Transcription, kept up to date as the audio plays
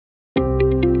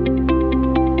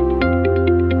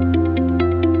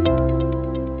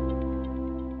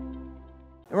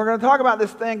going to talk about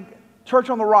this thing, Church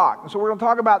on the Rock. And so we're going to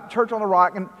talk about Church on the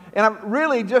Rock, and I've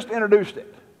really just introduced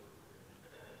it.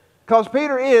 Because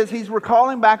he's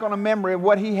recalling back on a memory of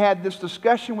what he had this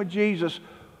discussion with Jesus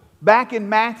back in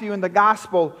Matthew in the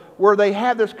Gospel, where they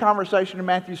have this conversation in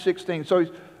Matthew 16. So he's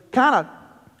kind of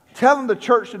telling the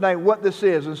church today what this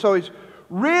is. And so he's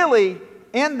really,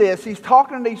 in this, he's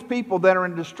talking to these people that are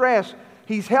in distress.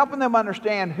 He's helping them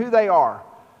understand who they are,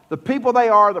 the people they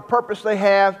are, the purpose they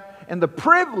have, and the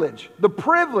privilege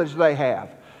they have.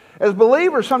 As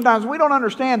believers, sometimes we don't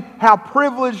understand how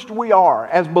privileged we are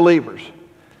as believers.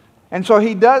 And so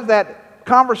he does that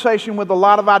conversation with a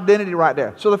lot of identity right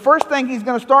there. So the first thing he's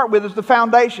going to start with is the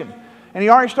foundation. And he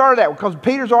already started that because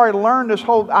Peter's already learned this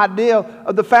whole idea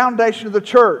of the foundation of the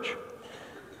church.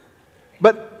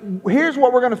 But here's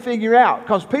what we're going to figure out.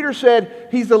 Because Peter said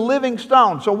he's a living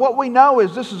stone. So what we know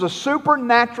is this is a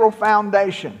supernatural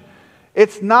foundation.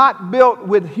 It's not built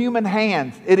with human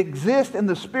hands. It exists in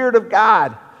the Spirit of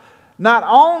God. Not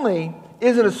only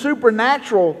is it a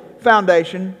supernatural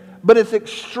foundation, but it's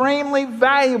extremely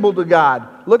valuable to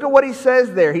God. Look at what he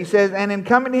says there. He says, and in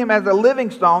coming to him as a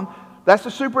living stone, that's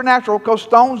the supernatural, because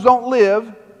stones don't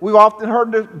live. We've often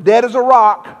heard this, dead as a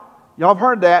rock. Y'all have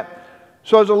heard that.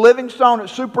 So as a living stone,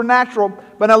 it's supernatural.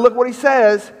 But now look what he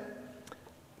says,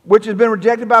 which has been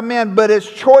rejected by men, but is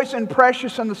choice and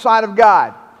precious in the sight of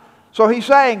God. So he's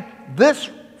saying this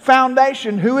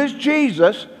foundation, who is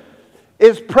Jesus,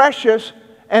 is precious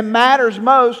and matters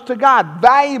most to God,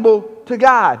 valuable to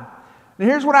God. And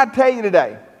here's what I tell you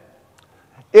today.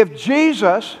 If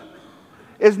Jesus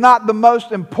is not the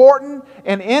most important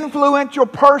and influential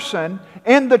person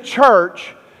in the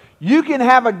church, you can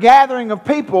have a gathering of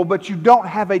people, but you don't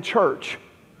have a church.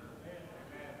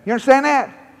 You understand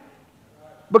that?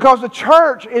 Because the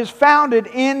church is founded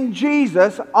in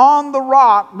Jesus on the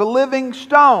rock, the living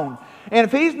stone. And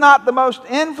if he's not the most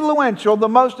influential, the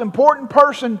most important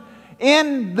person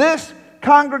in this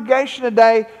congregation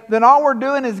today, then all we're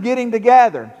doing is getting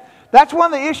together. That's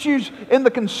one of the issues in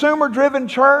the consumer-driven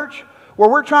church, where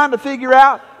we're trying to figure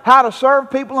out how to serve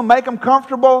people and make them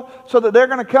comfortable so that they're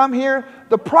going to come here.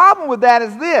 The problem with that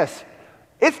is this.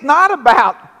 It's not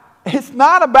about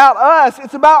us,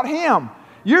 it's about him.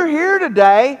 You're here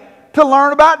today to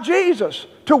learn about Jesus,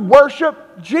 to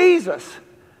worship Jesus.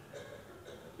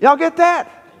 Y'all get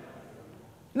that?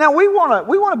 Now we want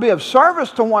to be of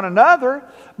service to one another,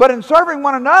 but in serving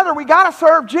one another, we got to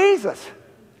serve Jesus.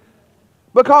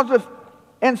 Because if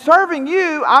in serving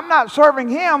you, I'm not serving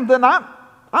him, then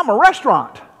I'm a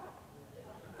restaurant.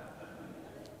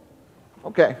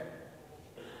 Okay.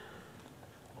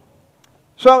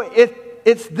 So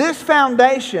it's this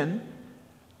foundation,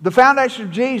 the foundation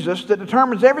of Jesus, that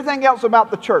determines everything else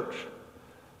about the church.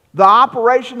 The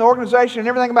operation, the organization, and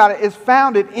everything about it is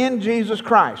founded in Jesus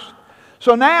Christ.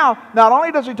 So now, not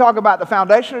only does he talk about the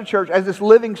foundation of the church as this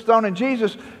living stone in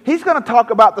Jesus, he's going to talk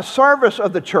about the service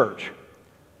of the church.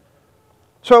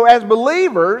 So as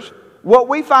believers, what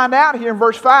we find out here in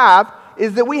verse 5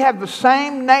 is that we have the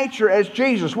same nature as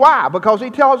Jesus. Why? Because he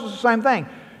tells us the same thing.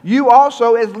 You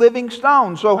also as living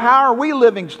stones. So how are we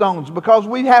living stones? Because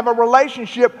we have a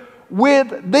relationship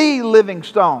with the living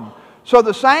stone. So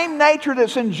the same nature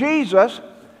that's in Jesus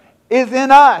is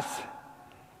in us.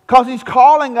 Because he's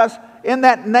calling us in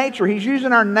that nature. He's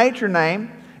using our nature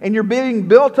name. And you're being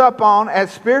built up on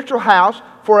as spiritual house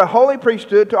for a holy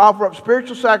priesthood to offer up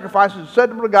spiritual sacrifices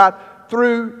acceptable to God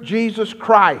through Jesus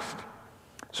Christ.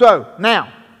 So,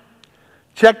 now,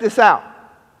 check this out.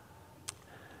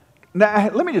 Now,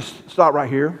 let me just stop right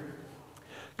here.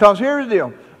 Because here's the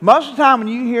deal. Most of the time when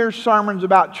you hear sermons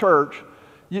about church,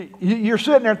 you're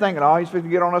sitting there thinking, oh, he's going to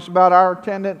get on us about our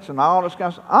attendance and all this kind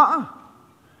of stuff.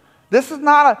 This is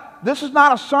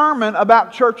not a sermon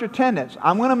about church attendance.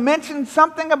 I'm going to mention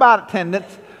something about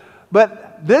attendance,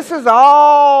 but this is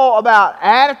all about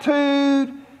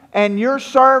attitude and your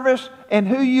service and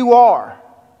who you are.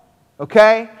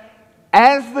 Okay?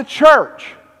 As the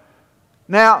church.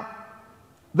 Now,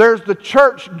 there's the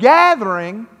church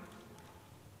gathering,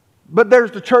 but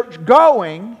there's the church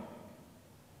going,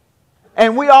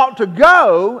 and we ought to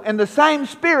go in the same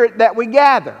spirit that we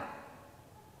gather.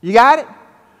 You got it?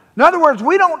 In other words,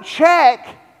 we don't check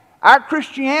our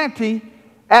Christianity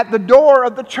at the door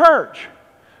of the church.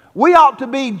 We ought to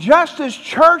be just as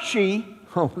churchy.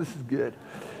 Oh, this is good.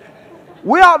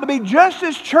 We ought to be just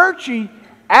as churchy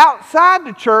outside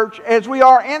the church as we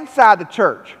are inside the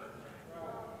church.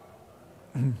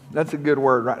 That's a good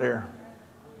word right there.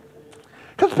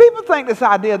 Because people think this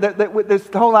idea, this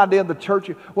whole idea of the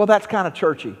churchy, well, that's kind of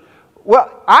churchy.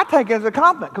 Well, I take it as a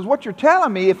compliment, because what you're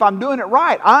telling me, if I'm doing it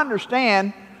right, I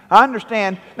understand I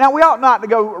understand. Now, we ought not to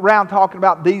go around talking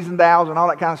about these and thous and all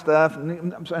that kind of stuff.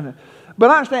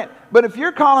 But I understand. But if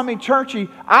you're calling me churchy,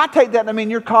 I take that to mean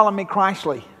you're calling me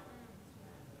Christly.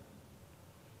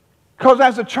 Because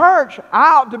as a church,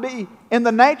 I ought to be in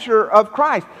the nature of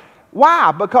Christ.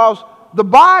 Why? Because the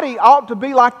body ought to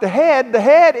be like the head. The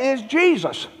head is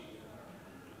Jesus.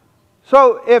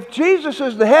 So if Jesus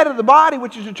is the head of the body,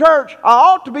 which is the church, I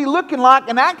ought to be looking like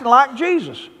and acting like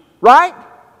Jesus. Right?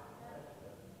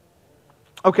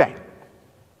 Okay.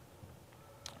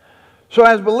 So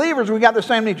as believers, we got the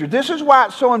same nature. This is why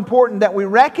it's so important that we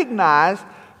recognize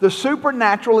the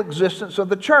supernatural existence of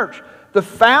the church. The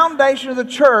foundation of the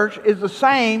church is the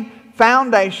same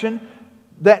foundation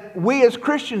that we as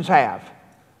Christians have.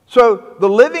 So the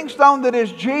living stone that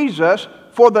is Jesus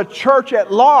for the church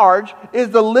at large is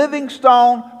the living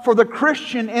stone for the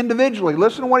Christian individually.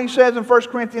 Listen to what he says in 1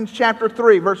 Corinthians chapter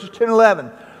 3, verses 10 and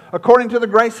 11. According to the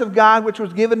grace of God, which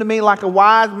was given to me like a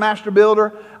wise master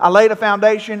builder, I laid a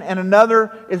foundation and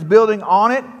another is building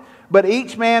on it. But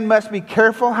each man must be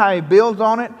careful how he builds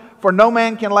on it. For no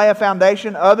man can lay a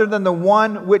foundation other than the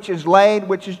one which is laid,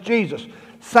 which is Jesus.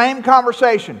 Same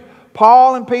conversation.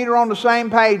 Paul and Peter on the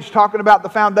same page talking about the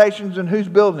foundations and who's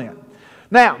building it.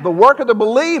 Now, the work of the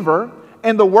believer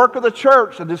and the work of the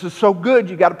church, and this is so good,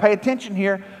 you got to pay attention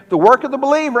here. The work of the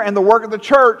believer and the work of the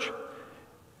church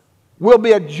will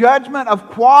be a judgment of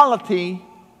quality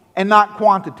and not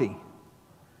quantity.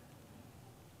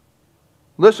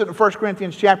 Listen to 1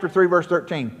 Corinthians chapter 3, verse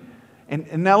 13.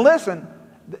 And now listen,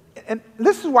 and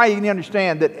this is why you need to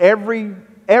understand that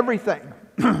everything,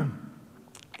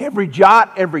 every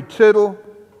jot, every tittle,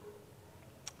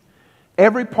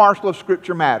 every parcel of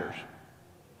Scripture matters.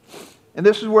 And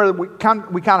this is where we kind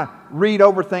of read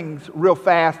over things real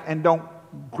fast and don't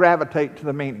gravitate to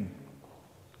the meaning.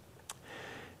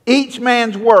 Each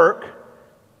man's work,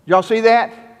 y'all see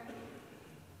that?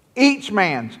 Each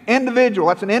man's, individual,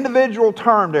 that's an individual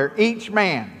term there, each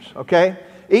man's, okay?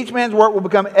 Each man's work will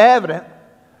become evident,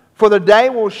 for the day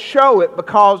will show it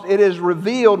because it is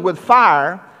revealed with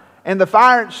fire, and the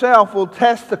fire itself will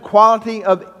test the quality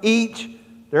of each,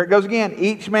 there it goes again,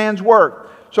 each man's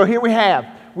work. So here we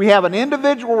have an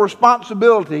individual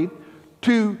responsibility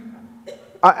to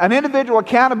an individual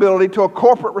accountability to a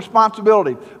corporate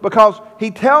responsibility, because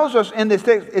he tells us in this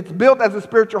text it's built as a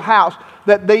spiritual house,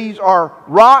 that these are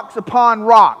rocks upon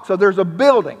rocks. So there's a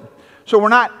building. So we're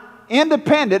not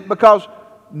independent, because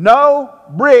no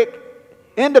brick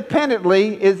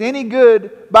independently is any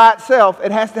good by itself.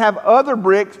 It has to have other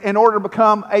bricks in order to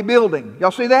become a building. Y'all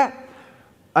see that?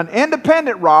 An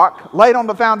independent rock laid on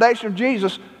the foundation of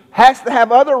Jesus has to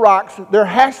have other rocks. There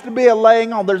has to be a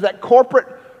laying on. There's that corporate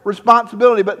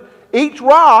responsibility, but each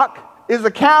rock is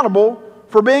accountable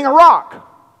for being a rock.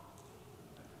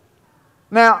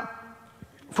 Now,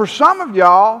 for some of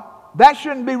y'all, that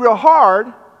shouldn't be real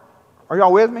hard. Are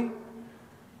y'all with me?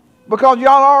 Because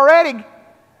y'all already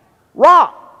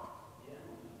rock.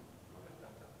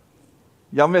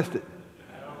 Y'all missed it.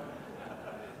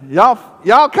 Y'all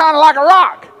kind of like a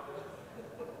rock.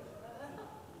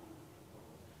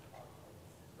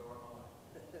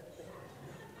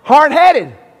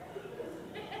 Hard-headed.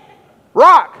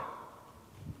 Rock.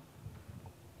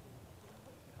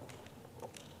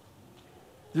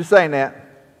 Just saying that.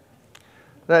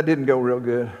 That didn't go real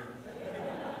good.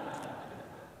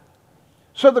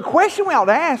 So the question we ought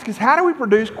to ask is, how do we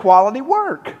produce quality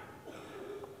work?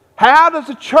 How does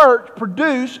a church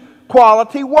produce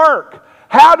quality work?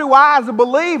 How do I, as a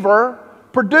believer,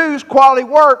 produce quality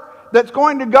work that's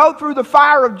going to go through the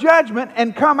fire of judgment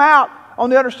and come out on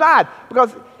the other side?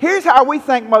 Because here's how we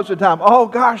think most of the time. Oh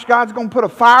gosh, God's going to put a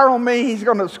fire on me. He's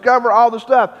going to discover all the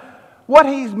stuff. What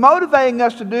He's motivating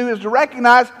us to do is to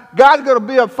recognize God's going to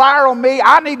be a fire on me.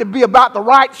 I need to be about the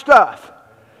right stuff.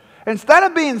 Instead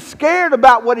of being scared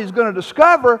about what He's going to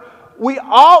discover, we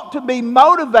ought to be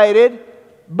motivated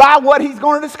by what He's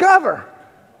going to discover.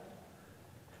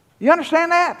 You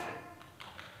understand that?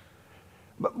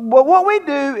 But what we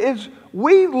do is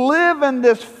we live in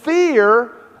this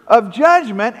fear of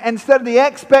judgment instead of the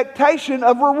expectation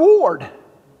of reward.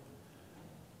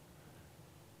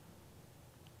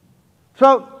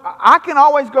 So I can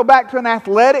always go back to an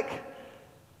athletic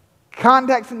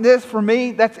context in this. For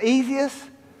me, that's easiest.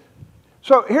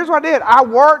 So here's what I did. I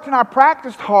worked and I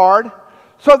practiced hard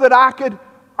so that I could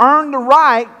earn the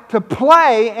right to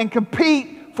play and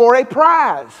compete for a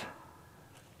prize.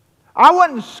 I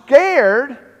wasn't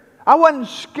scared. I wasn't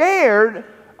scared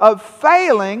of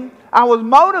failing. I was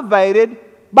motivated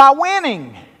by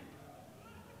winning.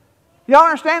 Y'all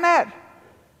understand that?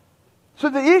 So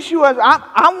the issue is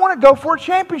I want to go for a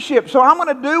championship. So I'm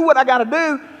going to do what I got to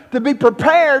do to be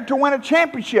prepared to win a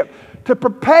championship, to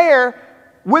prepare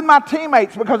with my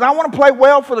teammates, because I want to play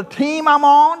well for the team I'm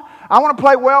on. I want to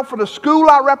play well for the school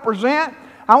I represent.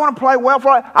 I want to play well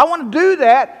I want to do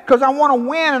that because I want to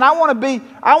win, and I want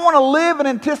to live in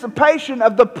anticipation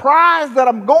of the prize that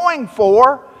I'm going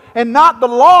for and not the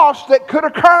loss that could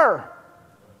occur.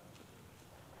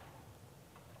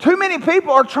 Too many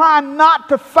people are trying not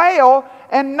to fail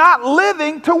and not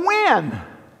living to win.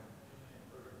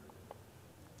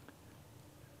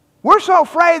 We're so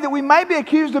afraid that we may be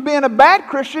accused of being a bad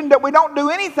Christian that we don't do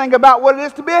anything about what it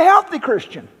is to be a healthy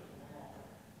Christian.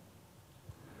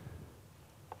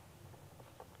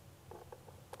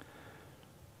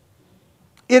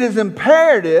 It is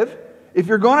imperative, if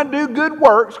you're going to do good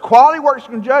works, quality works you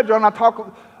can judge on. I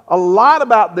talk a lot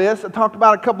about this. I talked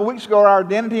about a couple of weeks ago, our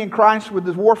identity in Christ with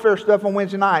this warfare stuff on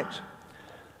Wednesday nights.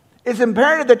 It's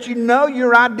imperative that you know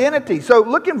your identity. So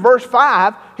look in verse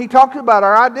 5. He talks about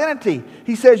our identity.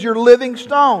 He says you're living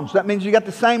stones. That means you got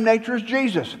the same nature as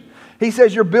Jesus. He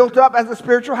says you're built up as a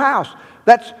spiritual house.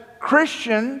 That's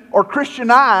Christian or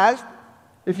Christianized,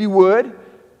 if you would,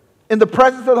 in the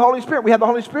presence of the Holy Spirit. We have the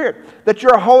Holy Spirit. That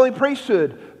you're a holy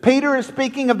priesthood. Peter is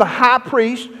speaking of the high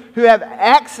priest who have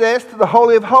access to the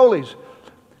Holy of Holies.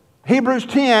 Hebrews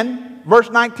 10, verse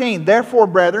 19. Therefore,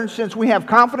 brethren, since we have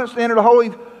confidence to enter the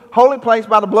holy place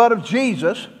by the blood of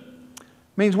Jesus,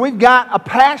 means we've got a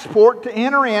passport to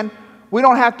enter in. We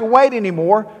don't have to wait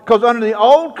anymore, because under the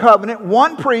old covenant,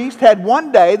 one priest had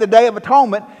one day, the Day of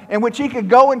Atonement, in which he could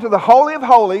go into the Holy of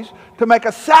Holies to make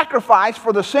a sacrifice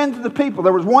for the sins of the people.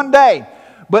 There was one day.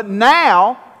 But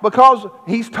now, because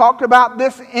he's talked about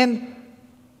this in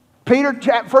 1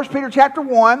 Peter chapter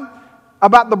 1,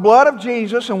 about the blood of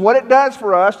Jesus and what it does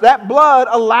for us, that blood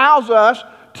allows us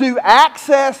to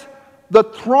access the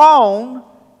throne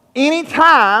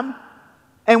anytime,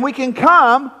 and we can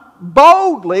come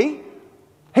boldly.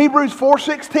 Hebrews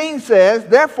 4:16 says,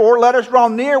 therefore let us draw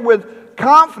near with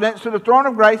confidence to the throne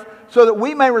of grace, so that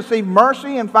we may receive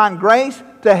mercy and find grace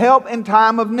to help in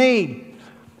time of need.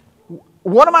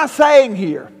 What am I saying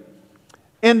here?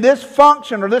 In this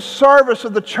function or this service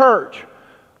of the church,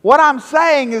 what I'm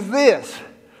saying is this,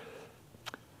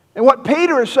 and what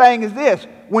Peter is saying is this: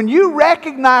 when you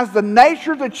recognize the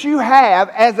nature that you have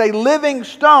as a living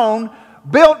stone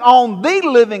built on the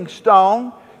living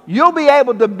stone, you'll be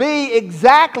able to be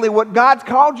exactly what God's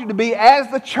called you to be as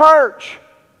the church.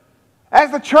 As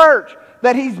the church,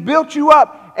 that He's built you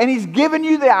up and He's given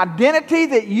you the identity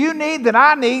that you need, that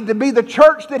I need, to be the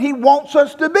church that He wants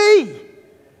us to be.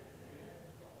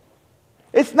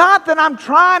 It's not that I'm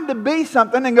trying to be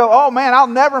something and go, oh man, I'll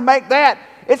never make that.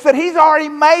 It's that He's already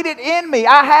made it in me.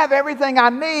 I have everything I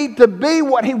need to be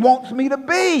what He wants me to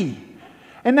be.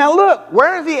 And now look,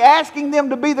 where is He asking them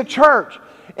to be the church?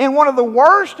 In one of the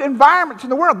worst environments in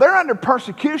the world. They're under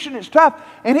persecution. It's tough.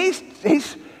 And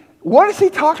what is He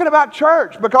talking about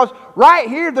church? Because right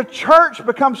here, the church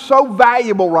becomes so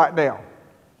valuable right now.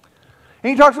 And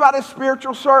He talks about this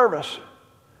spiritual service.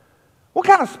 What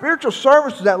kind of spiritual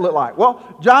service does that look like?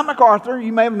 Well, John MacArthur,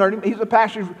 you may have heard him. He's a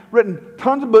pastor who's written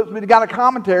tons of books, but he's got a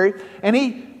commentary. And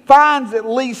he finds at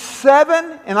least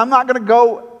 7, and I'm not going to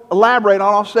go elaborate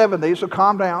on all 7 of these, so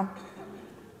calm down.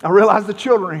 I realize the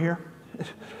children are here.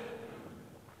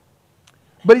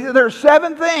 But there are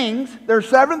 7 things. There are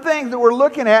 7 things that we're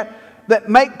looking at that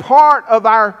make part of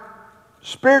our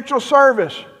spiritual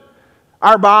service.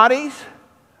 Our bodies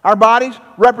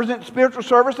represent spiritual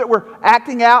service, that we're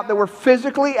acting out, that we're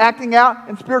physically acting out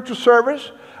in spiritual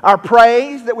service. Our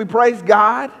praise, that we praise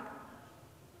God.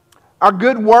 Our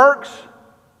good works.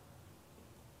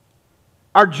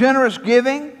 Our generous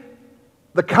giving.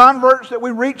 The converts that we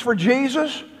reach for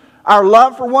Jesus. Our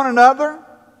love for one another.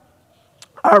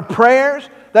 Our prayers.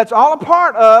 That's all a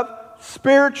part of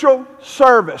spiritual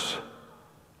service,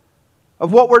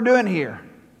 of what we're doing here.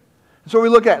 So we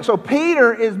look at it. So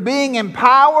Peter is being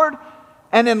empowered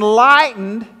and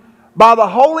enlightened by the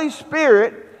Holy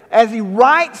Spirit as he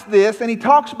writes this, and he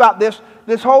talks about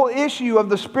this whole issue of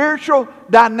the spiritual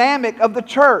dynamic of the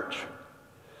church.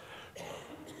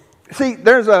 See,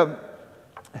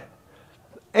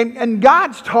 and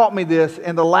God's taught me this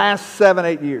in the last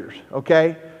 7-8 years,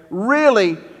 okay?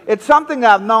 Really, it's something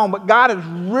I've known, but God has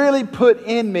really put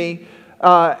in me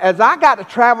as I got to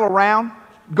travel around,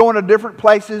 going to different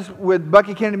places with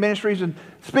Bucky Ministries and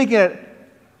speaking at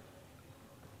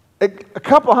a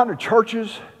couple hundred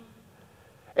churches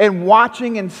and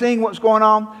watching and seeing what's going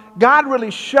on. God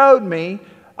really showed me,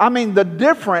 the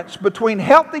difference between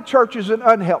healthy churches and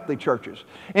unhealthy churches.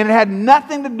 And it had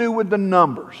nothing to do with the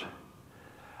numbers.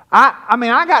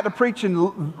 I got to preach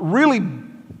in really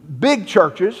big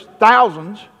churches,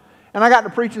 thousands, And I got to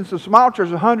preach in some small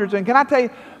churches of hundreds, and can I tell you,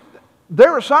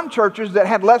 there were some churches that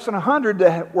had less than 100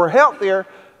 that were healthier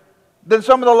than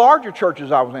some of the larger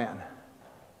churches I was in.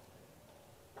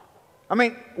 I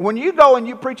mean, when you go and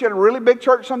you preach at a really big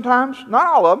church sometimes, not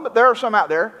all of them, but there are some out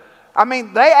there, I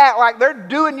mean, they act like they're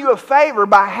doing you a favor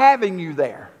by having you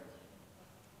there.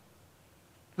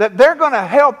 That they're going to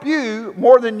help you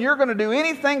more than you're going to do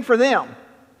anything for them.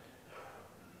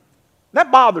 That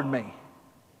bothered me.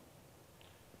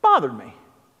 Bothered me.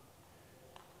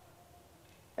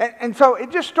 And so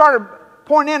it just started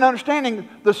pointing in, understanding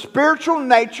the spiritual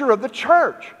nature of the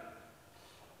church.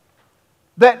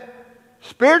 That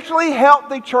spiritually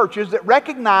healthy churches that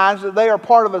recognize that they are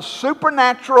part of a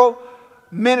supernatural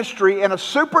ministry and a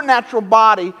supernatural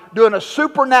body doing a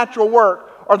supernatural work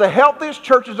are the healthiest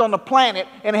churches on the planet,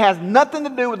 and it has nothing to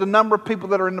do with the number of people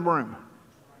that are in the room.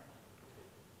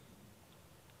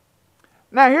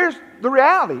 Now here's the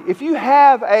reality. If you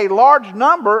have a large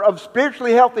number of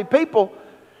spiritually healthy people,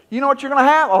 you know what you're going to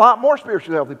have? A lot more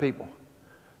spiritually healthy people.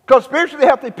 Because spiritually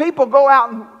healthy people go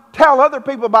out and tell other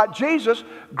people about Jesus,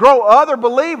 grow other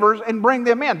believers, and bring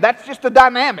them in. That's just a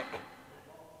dynamic.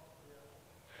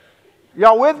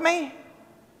 Y'all with me? I mean,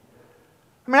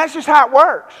 that's just how it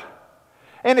works.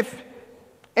 And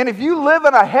if you live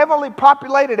in a heavily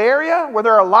populated area where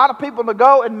there are a lot of people to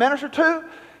go and minister to,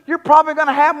 you're probably going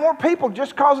to have more people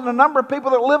just because of the number of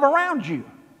people that live around you.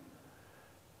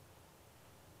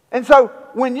 And so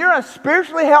when you're a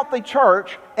spiritually healthy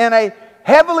church in a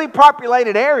heavily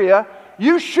populated area,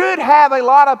 you should have a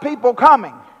lot of people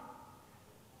coming.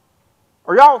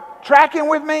 Are y'all tracking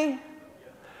with me?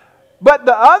 But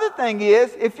the other thing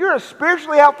is, if you're a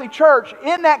spiritually healthy church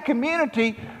in that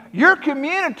community, your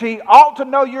community ought to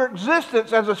know your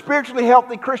existence as a spiritually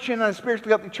healthy Christian and a spiritually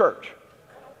healthy church.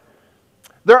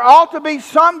 There ought to be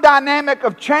some dynamic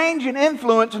of change and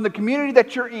influence in the community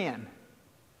that you're in.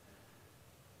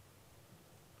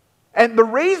 And the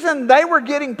reason they were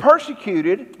getting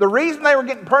persecuted,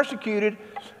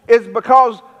 is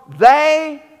because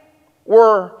they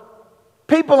were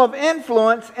people of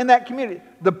influence in that community.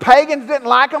 The pagans didn't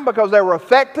like them because they were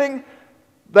affecting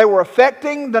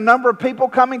the number of people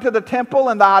coming to the temple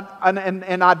and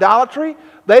idolatry.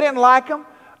 They didn't like them.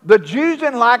 The Jews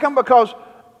didn't like them because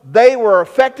they were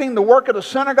affecting the work of the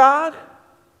synagogue.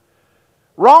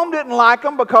 Rome didn't like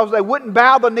them because they wouldn't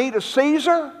bow the knee to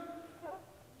Caesar.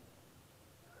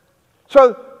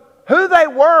 So who they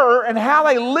were and how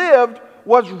they lived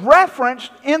was referenced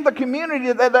in the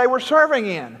community that they were serving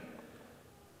in.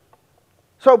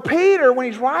 So Peter, when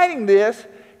he's writing this,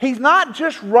 he's not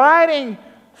just writing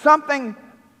something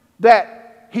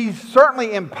that he's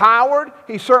certainly empowered,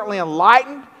 he's certainly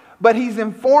enlightened, but he's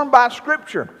informed by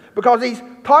Scripture. Because he's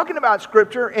talking about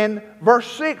Scripture in verse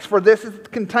 6, for this is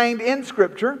contained in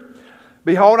Scripture.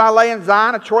 Behold, I lay in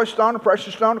Zion a choice stone, a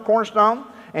precious stone, a cornerstone,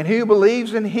 and he who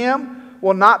believes in him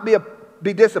will not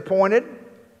be disappointed.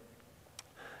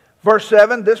 Verse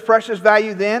 7, this precious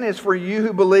value then is for you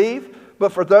who believe,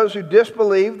 but for those who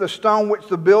disbelieve, the stone which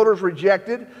the builders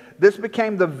rejected, this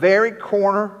became the very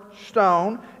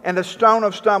cornerstone, and a stone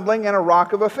of stumbling and a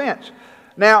rock of offense.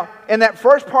 Now, in that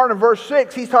first part of verse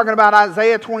 6, he's talking about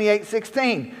Isaiah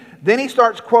 28:16. Then he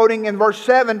starts quoting in verse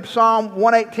 7, Psalm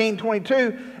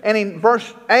 118:22, and in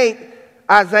verse 8,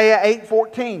 Isaiah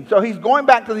 8:14. So he's going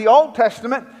back to the Old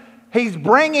Testament. He's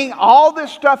bringing all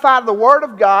this stuff out of the Word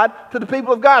of God to the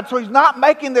people of God. So he's not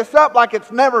making this up like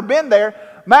it's never been there.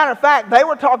 Matter of fact, they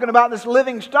were talking about this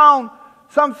living stone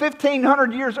some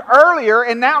 1,500 years earlier,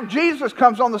 and now Jesus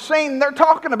comes on the scene and they're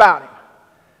talking about him.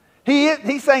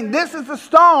 He's saying this is the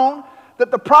stone that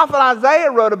the prophet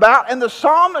Isaiah wrote about and the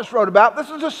psalmist wrote about. This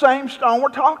is the same stone we're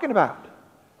talking about.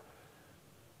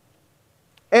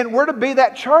 And we're to be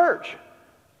that church.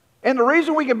 And the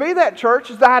reason we can be that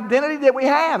church is the identity that we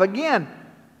have. Again,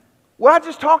 what I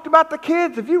just talked about the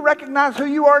kids. If you recognize who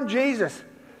you are in Jesus,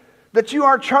 that you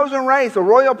are a chosen race, a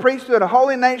royal priesthood, a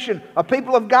holy nation, a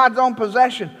people of God's own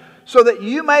possession, so that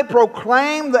you may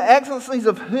proclaim the excellencies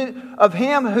of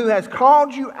Him who has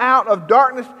called you out of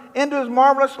darkness into His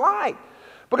marvelous light.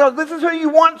 Because this is who you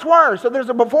once were. So there's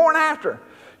a before and after.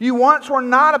 You once were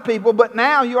not a people, but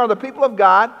now you are the people of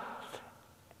God.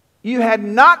 You had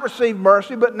not received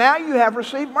mercy, but now you have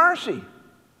received mercy.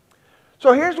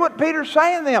 So here's what Peter's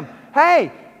saying to them.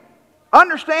 Hey,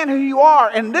 understand who you are.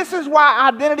 And this is why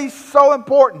identity is so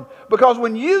important. Because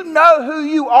when you know who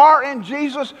you are in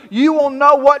Jesus, you will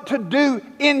know what to do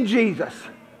in Jesus.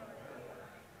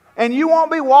 And you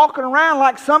won't be walking around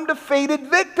like some defeated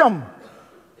victim.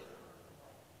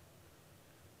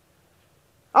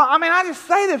 I mean, I just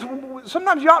say this.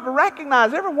 Sometimes you ought to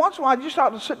recognize, every once in a while, you just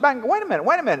ought to sit back and go, wait a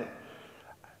minute.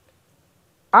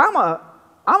 I'm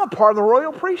a part of the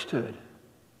royal priesthood.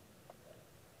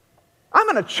 I'm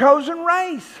in a chosen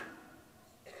race.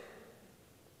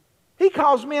 He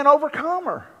calls me an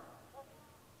overcomer.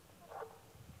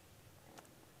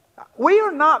 We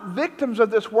are not victims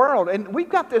of this world. And we've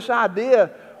got this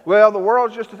idea, well, the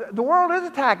world is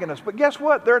attacking us. But guess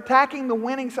what? They're attacking the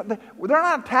winning. They're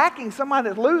not attacking somebody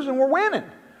that's losing. We're winning.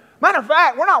 Matter of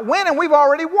fact, we're not winning. We've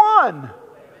already won.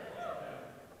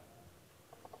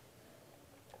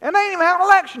 And they ain't even had an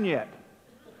election yet.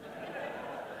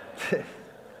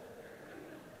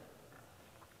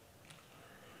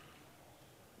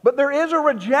 But there is a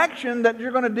rejection that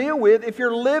you're going to deal with if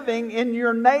you're living in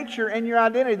your nature and your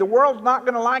identity. The world's not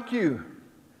going to like you.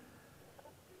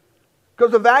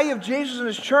 Because the value of Jesus and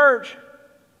His church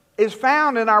is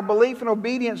found in our belief and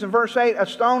obedience. In verse 8, a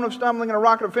stone of stumbling and a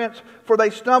rock of offense, for they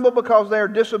stumble because they are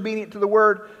disobedient to the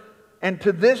word, and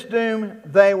to this doom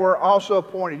they were also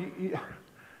appointed.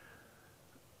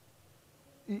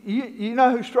 You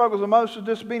know who struggles the most with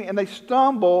disobedience? And they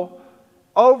stumble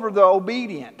over the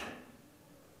obedient.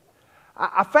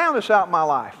 I found this out in my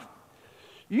life.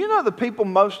 You know the people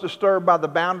most disturbed by the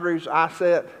boundaries I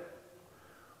set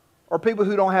are people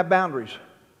who don't have boundaries.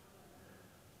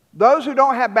 Those who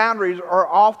don't have boundaries are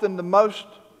often the most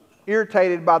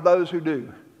irritated by those who do.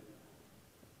 You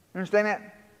understand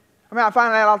that? I mean, I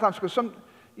find that all the time because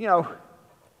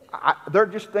there are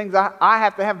just things I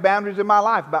have to have boundaries in my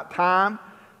life about time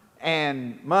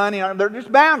and money. They're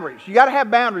just boundaries. You got to have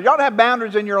boundaries. You ought to have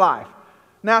boundaries in your life.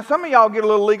 Now, some of y'all get a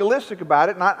little legalistic about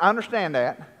it, and I understand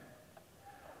that.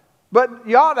 But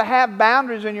you ought to have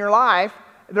boundaries in your life.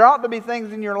 There ought to be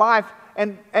things in your life,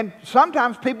 and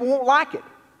sometimes people won't like it.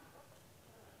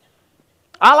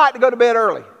 I like to go to bed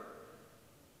early.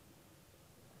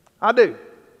 I do.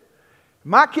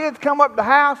 My kids come up to the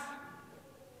house,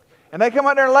 and they come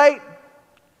up there late.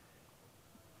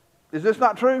 Is this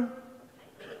not true?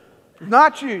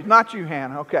 Not you,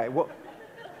 Hannah. Okay, well,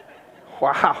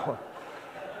 wow.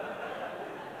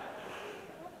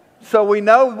 So we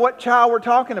know what child we're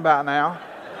talking about now.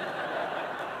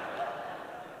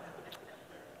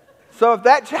 So if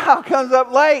that child comes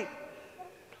up late,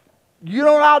 you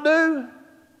know what I'll do?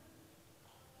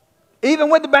 Even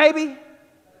with the baby,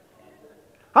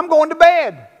 I'm going to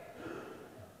bed.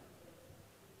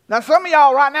 Now some of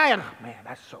y'all right now, you're like, man,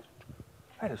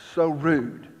 that is so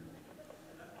rude.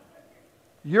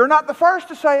 You're not the first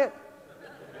to say it.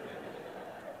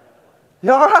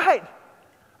 You all right?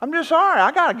 I'm just sorry.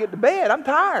 I got to get to bed. I'm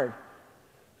tired.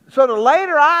 So the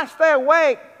later I stay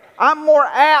awake, I'm more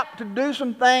apt to do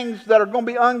some things that are going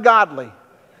to be ungodly.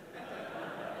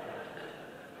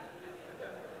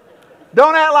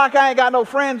 Don't act like I ain't got no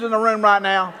friends in the room right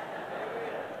now.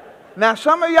 Now,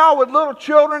 some of y'all with little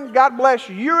children, God bless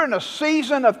you, you're in a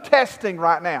season of testing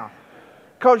right now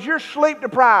because you're sleep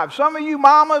deprived. Some of you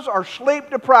mamas are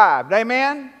sleep deprived.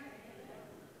 Amen?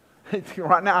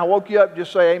 Right now, I woke you up,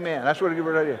 just say amen. That's what it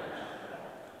is.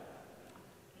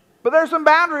 But there's some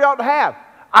boundary you ought to have.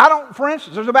 For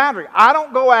instance, there's a boundary. I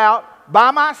don't go out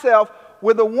by myself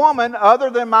with a woman other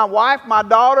than my wife, my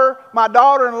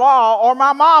daughter-in-law, or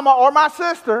my mama, or my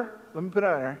sister. Let me put it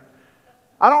out there.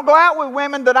 I don't go out with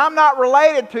women that I'm not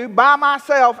related to by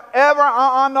myself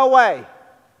ever, no way.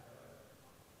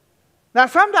 Now,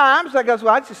 sometimes that goes,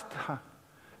 well,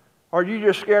 or you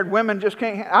just scared women just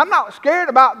can't. I'm not scared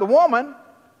about the woman,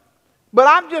 but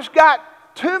I've just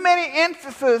got too many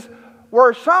instances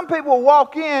where some people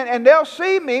walk in and they'll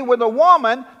see me with a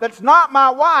woman that's not my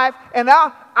wife, and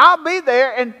I'll be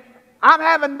there and I'm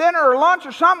having dinner or lunch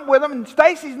or something with them, and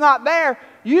Stacy's not there.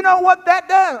 You know what that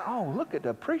does? Oh, look at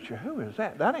the preacher. Who is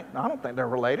that? I don't think they're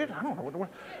related. I don't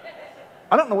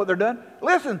know what they're doing.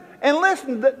 Listen,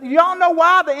 y'all know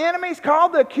why the enemy's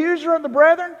called the accuser of the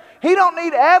brethren? He don't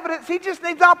need evidence. He just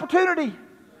needs opportunity.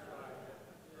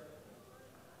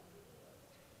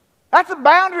 That's a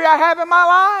boundary I have in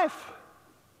my life.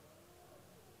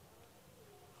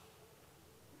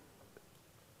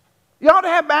 You ought to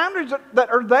have boundaries that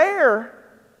are there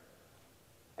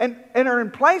and are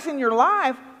in place in your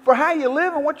life for how you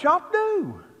live and what you ought to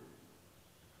do.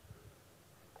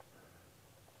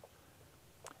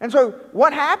 And so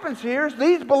what happens here is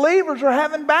these believers are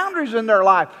having boundaries in their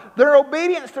life. Their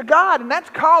obedience to God, and that's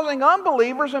causing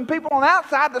unbelievers and people on the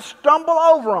outside to stumble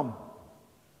over them.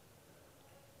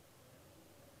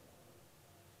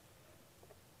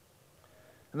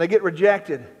 And they get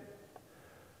rejected.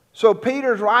 So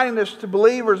Peter's writing this to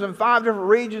believers in 5 different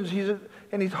regions,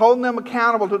 and he's holding them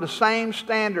accountable to the same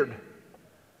standard.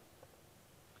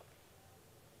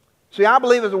 See, I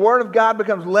believe as the Word of God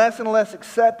becomes less and less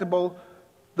acceptable,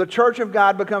 the church of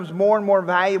God becomes more and more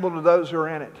valuable to those who are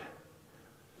in it.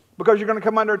 because you're going to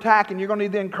come under attack and you're going to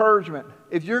need the encouragement.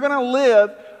 If you're going to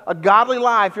live a godly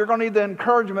life, you're going to need the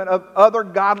encouragement of other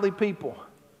godly people.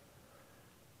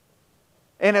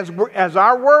 And as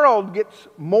our world gets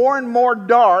more and more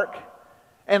dark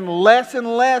and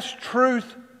less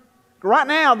truth, right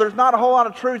now there's not a whole lot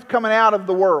of truth coming out of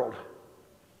the world.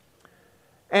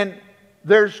 And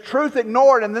there's truth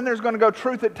ignored, and then there's going to go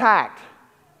truth attacked.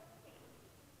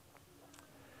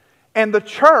 And the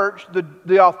church,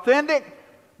 the authentic,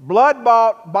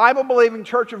 blood-bought, Bible-believing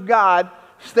church of God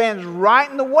stands right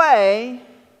in the way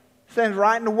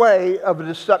of a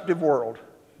deceptive world.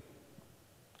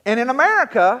 And in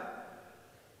America,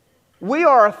 we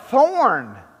are a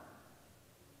thorn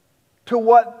to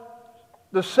what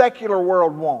the secular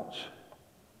world wants.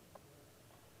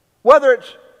 Whether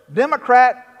it's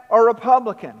Democrat or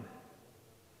Republican,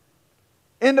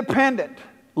 independent,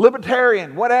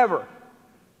 libertarian, whatever.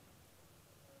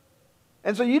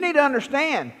 And so you need to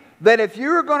understand that if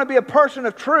you're going to be a person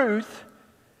of truth,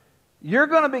 you're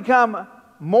going to become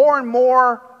more and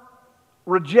more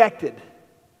rejected.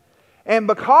 And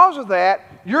because of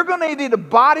that, you're going to need a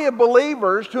body of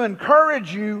believers to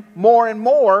encourage you more and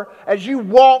more as you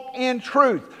walk in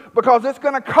truth. Because it's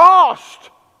going to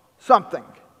cost something.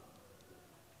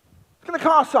 It's going to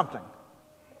cost something.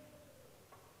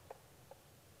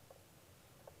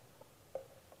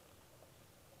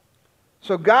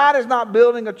 So God is not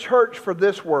building a church for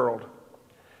this world.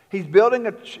 He's building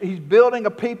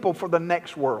a people for the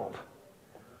next world.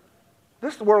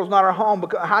 This world is not our home.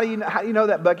 How do you know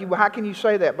that, Bucky? Well, how can you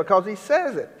say that? Because he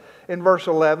says it in verse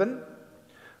 11.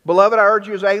 Beloved, I urge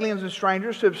you as aliens and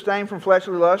strangers to abstain from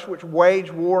fleshly lusts which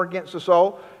wage war against the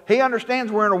soul. He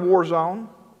understands we're in a war zone.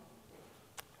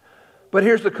 But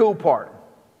here's the cool part.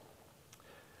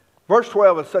 Verse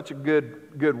 12 is such a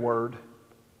good word.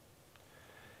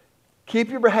 Keep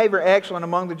your behavior excellent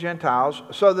among the Gentiles,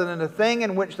 so that in the thing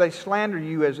in which they slander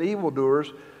you as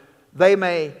evildoers, they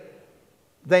may,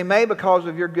 because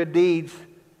of your good deeds,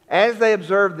 as they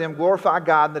observe them, glorify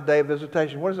God in the day of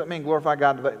visitation. What does that mean, glorify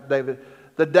God in the day of visitation?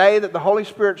 The day that the Holy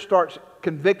Spirit starts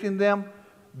convicting them,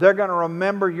 they're going to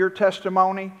remember your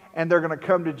testimony and they're going to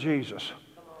come to Jesus.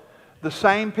 The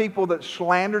same people that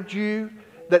slandered you,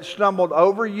 that stumbled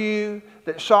over you,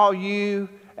 that saw you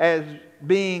as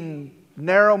being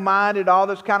narrow-minded, all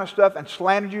this kind of stuff, and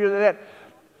slandered you to that,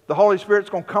 the Holy Spirit's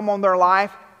going to come on their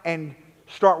life and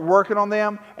start working on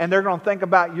them, and they're going to think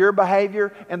about your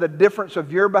behavior and the difference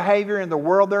of your behavior in the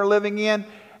world they're living in,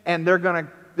 and they're going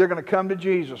to come to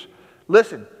Jesus.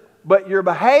 Listen, but your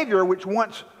behavior, which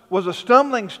once was a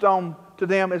stumbling stone to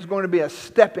them, is going to be a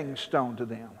stepping stone to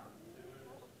them.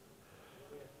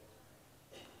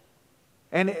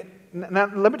 And now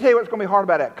let me tell you what's going to be hard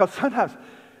about that, because sometimes,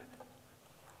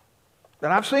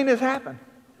 and I've seen this happen,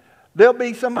 there'll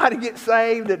be somebody get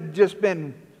saved that just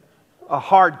been a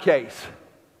hard case.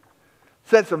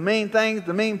 Said some mean things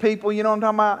to mean people, you know what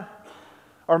I'm talking about?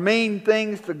 Or mean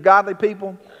things to godly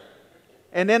people.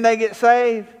 And then they get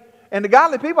saved. And the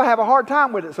godly people have a hard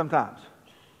time with it sometimes.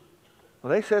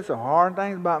 Well, they said some hard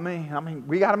things about me. I mean,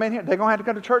 we got them in here. They're going to have to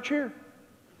come to church here.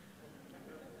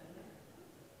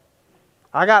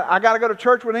 I got to go to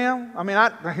church with them. I mean,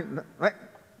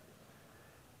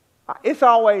 it's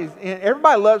always,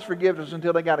 everybody loves forgiveness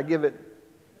until they got to give it.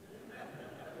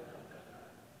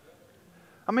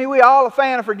 I mean, we all a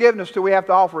fan of forgiveness till we have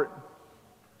to offer it.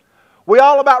 We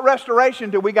all about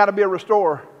restoration till we got to be a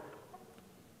restorer.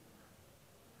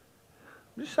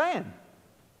 I'm just saying.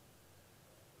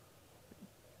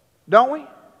 Don't we?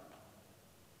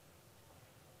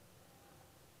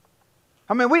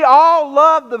 I mean, we all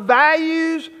love the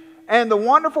values and the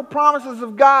wonderful promises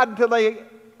of God until they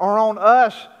are on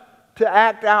us to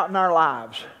act out in our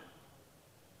lives.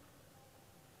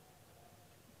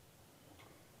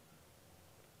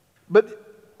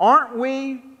 But aren't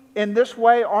we, in this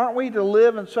way, aren't we to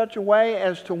live in such a way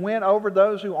as to win over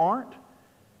those who aren't?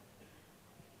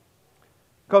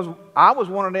 Because I was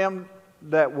one of them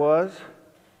that was.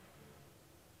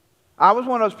 I was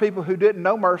one of those people who didn't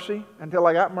know mercy until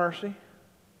I got mercy.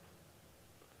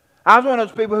 I was one of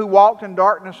those people who walked in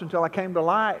darkness until I came to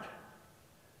light.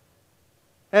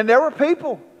 And there were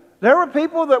people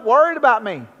that worried about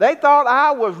me. They thought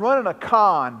I was running a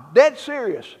con, dead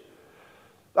serious.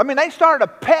 I mean, they started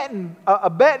a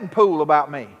betting pool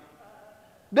about me.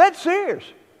 Dead serious.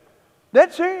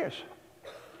 Dead serious.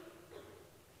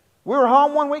 We were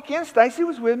home one weekend. Stacy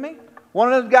was with me.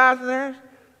 One of those guys in there.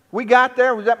 We got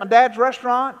there. We was at my dad's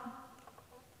restaurant.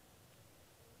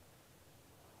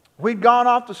 We'd gone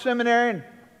off to seminary and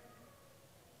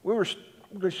we were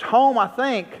just home, I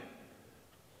think.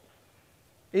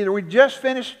 Either we just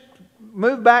finished,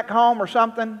 moved back home or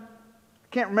something.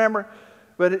 Can't remember.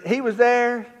 But he was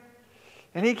there,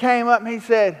 and he came up and he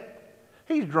said,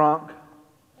 he's drunk.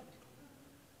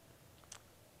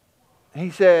 He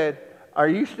said, are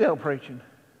you still preaching?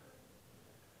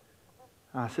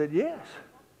 I said, yes.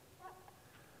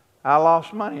 I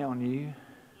lost money on you.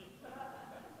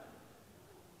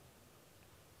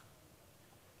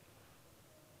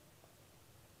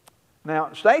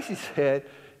 Now, Stacy said,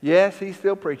 yes, he's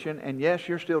still preaching, and yes,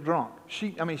 you're still drunk.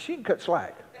 She can cut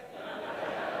slack.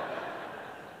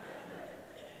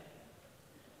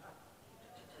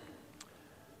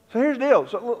 So here's the deal.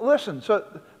 So listen, so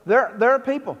there are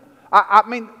people. I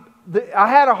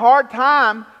had a hard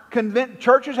time,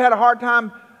 churches had a hard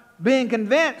time being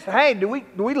convinced, hey, do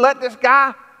we let this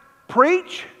guy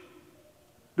preach?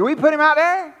 Do we put him out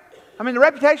there? I mean, the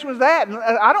reputation was that. And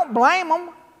I don't blame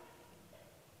them.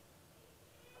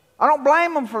 I don't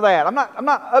blame them for that. I'm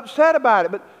not upset about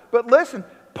it. But listen,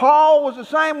 Paul was the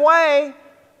same way.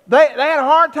 They had a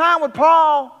hard time with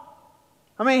Paul.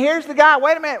 I mean, here's the guy.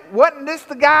 Wait a minute. Wasn't this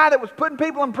the guy that was putting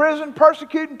people in prison,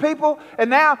 persecuting people? And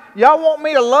now y'all want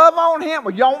me to love on him?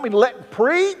 Or y'all want me to let him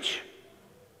preach?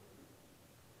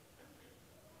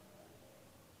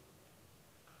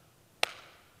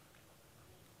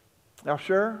 Y'all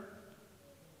sure?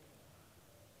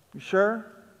 You sure?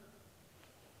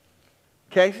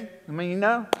 Casey? I mean,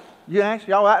 you ask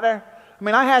y'all out there. I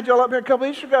mean, I had y'all up here a couple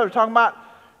of Easter ago talking about,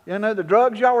 the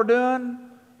drugs y'all were doing,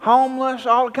 homeless,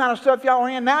 all the kind of stuff y'all were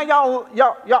in. Now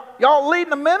y'all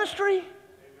leading the ministry?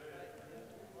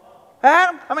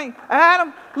 Adam,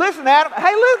 listen, Adam.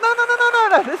 Hey, listen,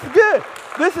 no. This is good.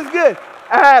 This is good.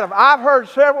 Adam, I've heard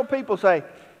several people say,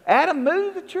 Adam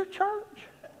moved at your church?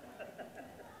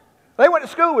 They went to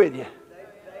school with you.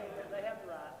 They have the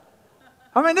right.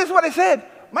 I mean, this is what they said.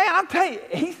 Man, I'm telling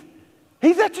you,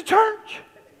 he's at your church.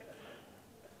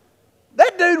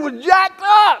 That dude was jacked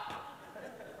up.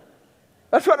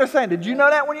 That's what they're saying. Did you know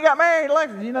that when you got married,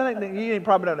 Alexis? Did you know that? You didn't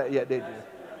probably know that yet, did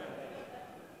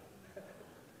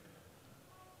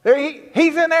you?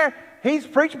 He's in there. He's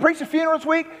preached a funeral this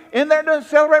week. In there doing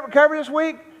Celebrate Recovery this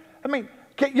week. I mean,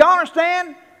 y'all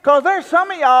understand? Because there's some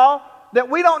of y'all that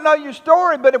we don't know your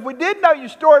story, but if we did know your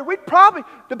story,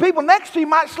 the people next to you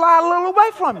might slide a little away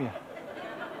from you.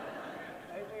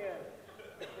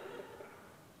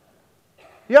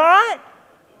 You all right?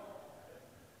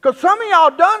 Because some of y'all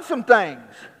done some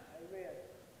things.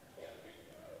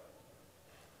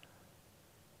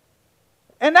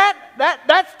 And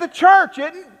that's the church,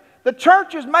 isn't it? The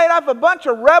church is made up of a bunch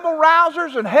of rebel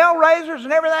rousers and hell raisers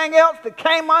and everything else that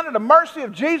came under the mercy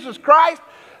of Jesus Christ,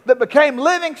 that became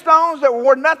living stones that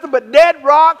were nothing but dead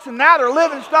rocks, and now they're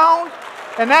living stones.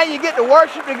 And now you get to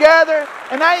worship together,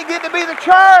 and now you get to be the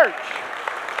church.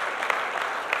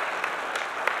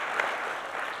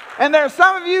 And there's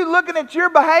some of you looking at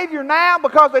your behavior now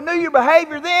because they knew your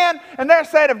behavior then, and they're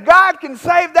saying, if God can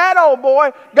save that old boy,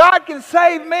 God can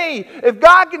save me. If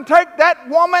God can take that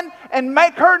woman and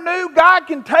make her new, God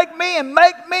can take me and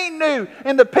make me new.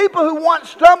 And the people who once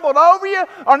stumbled over you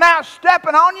are now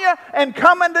stepping on you and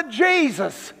coming to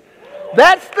Jesus.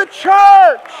 That's the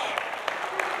church.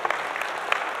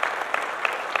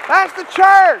 That's the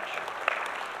church.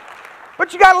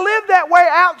 But you got to live that way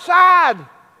outside.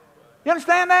 You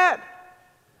understand that?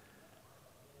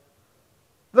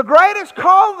 The greatest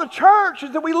call of the church is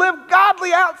that we live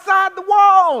godly outside the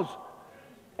walls.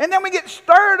 And then we get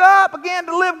stirred up again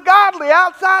to live godly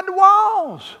outside the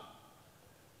walls.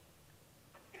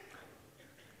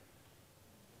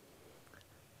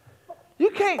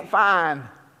 You can't find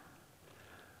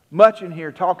much in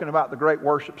here talking about the great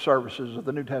worship services of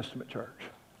the New Testament church.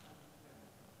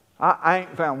 I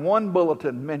ain't found one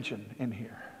bulletin mentioned in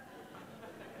here.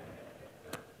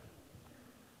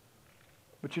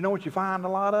 But you know what you find a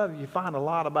lot of? You find a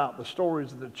lot about the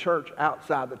stories of the church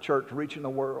outside the church reaching the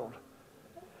world.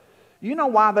 You know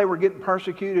why they were getting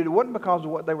persecuted? It wasn't because of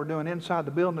what they were doing inside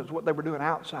the building. It's what they were doing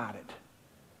outside it.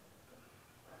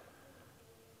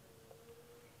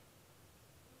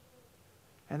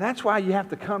 And that's why you have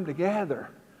to come together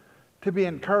to be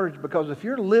encouraged. Because if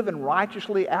you're living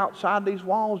righteously outside these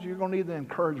walls, you're going to need the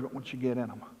encouragement once you get in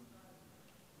them.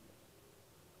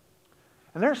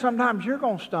 And there's sometimes you're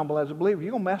going to stumble as a believer.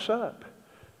 You're going to mess up.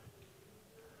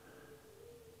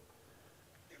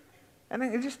 And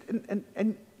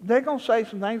they're going to say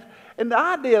some things. And the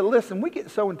idea, listen, we get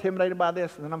so intimidated by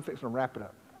this, and then I'm fixing to wrap it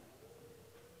up.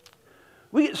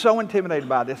 We get so intimidated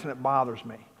by this, and it bothers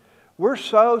me. We're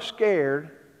so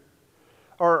scared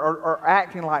or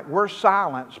acting like we're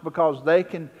silenced because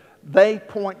they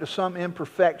point to some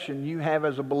imperfection you have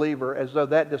as a believer as though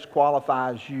that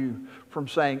disqualifies you from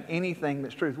saying anything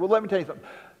that's truth. Well, let me tell you something.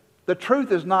 The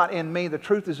truth is not in me. The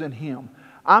truth is in Him.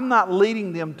 I'm not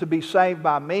leading them to be saved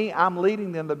by me. I'm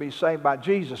leading them to be saved by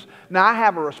Jesus. Now, I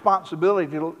have a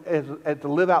responsibility to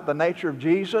live out the nature of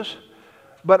Jesus,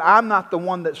 but I'm not the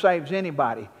one that saves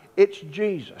anybody. It's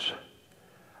Jesus.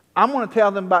 I'm going to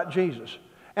tell them about Jesus.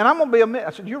 And I'm going to be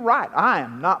I said, you're right. I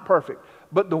am not perfect.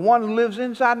 But the one who lives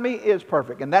inside me is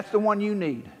perfect. And that's the one you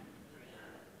need.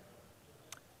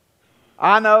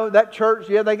 I know that church,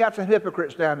 yeah, they got some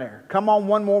hypocrites down there. Come on,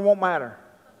 one more won't matter.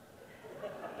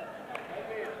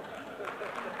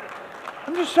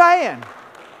 I'm just saying.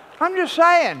 I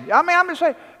mean, I'm just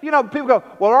saying, people go,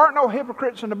 well, there aren't no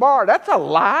hypocrites in the bar. That's a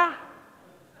lie.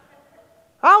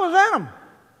 I was in them.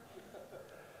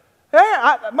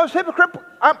 Yeah, most hypocrite.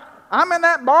 I'm in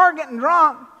that bar getting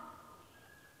drunk.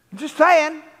 Just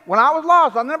saying, when I was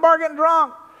lost, I'm in the bar getting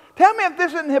drunk. Tell me if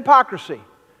this isn't hypocrisy.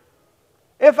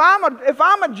 If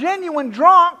I'm a genuine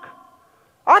drunk,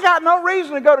 I got no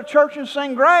reason to go to church and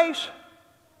sing grace.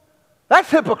 That's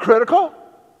hypocritical.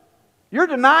 You're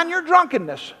denying your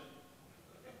drunkenness.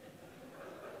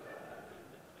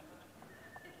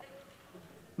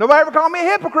 Nobody ever called me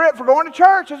a hypocrite for going to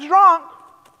church as a drunk.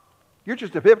 You're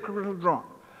just a hypocritical drunk.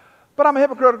 But I'm a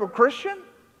hypocritical Christian.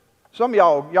 Some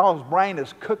of y'all's brain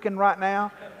is cooking right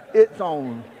now. It's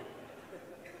on.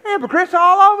 Hypocrites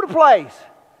all over the place.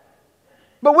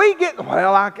 But we get,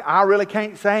 well, I really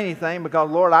can't say anything because,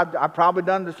 Lord, I've probably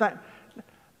done the same.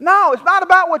 No, it's not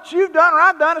about what you've done or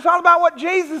I've done. It's all about what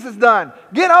Jesus has done.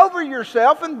 Get over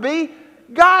yourself and be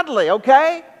godly,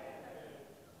 okay?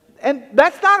 And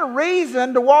that's not a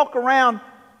reason to walk around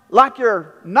like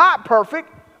you're not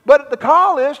perfect, but the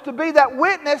call is to be that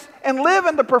witness and live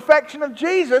in the perfection of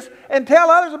Jesus and tell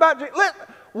others about Jesus.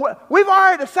 We've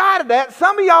already decided that.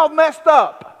 Some of y'all messed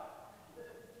up.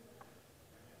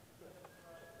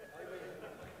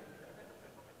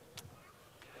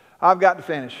 I've got to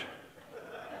finish.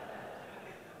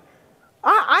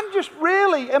 I'm just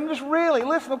really,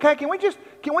 listen, okay, can we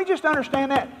just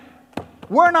understand that?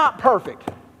 We're not perfect.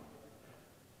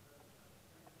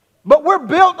 But we're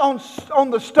built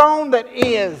on the stone that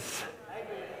is.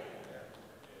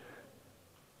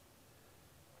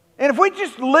 And if we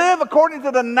just live according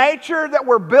to the nature that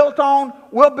we're built on,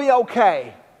 we'll be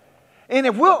okay. And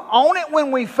if we'll own it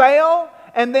when we fail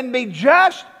and then be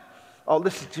just, oh,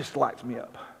 this just lights me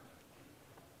up.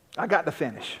 I got to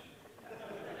finish.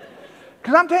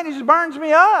 Because I'm telling you, this burns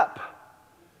me up.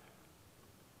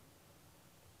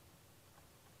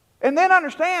 And then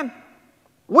understand,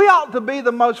 we ought to be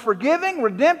the most forgiving,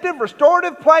 redemptive,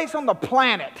 restorative place on the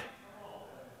planet.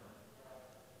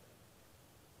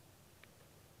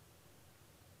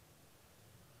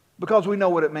 Because we know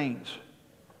what it means.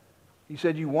 He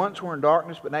said, you once were in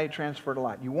darkness, but now you transferred to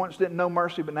light. You once didn't know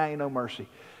mercy, but now you know mercy.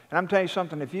 And I'm telling you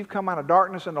something, if you've come out of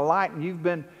darkness into light and you've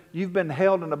been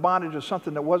held in the bondage of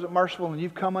something that wasn't merciful and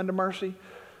you've come unto mercy,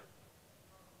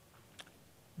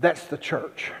 that's the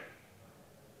church.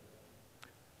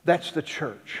 That's the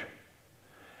church.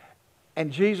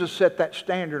 And Jesus set that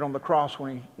standard on the cross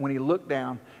when he looked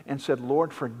down and said,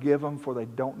 Lord, forgive them for they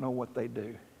don't know what they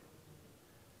do.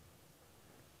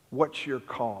 What's your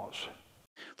cause?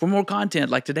 For more content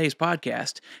like today's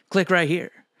podcast, click right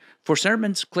here. For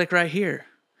sermons, click right here.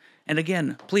 And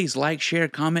again, please like, share,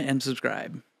 comment, and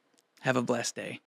subscribe. Have a blessed day.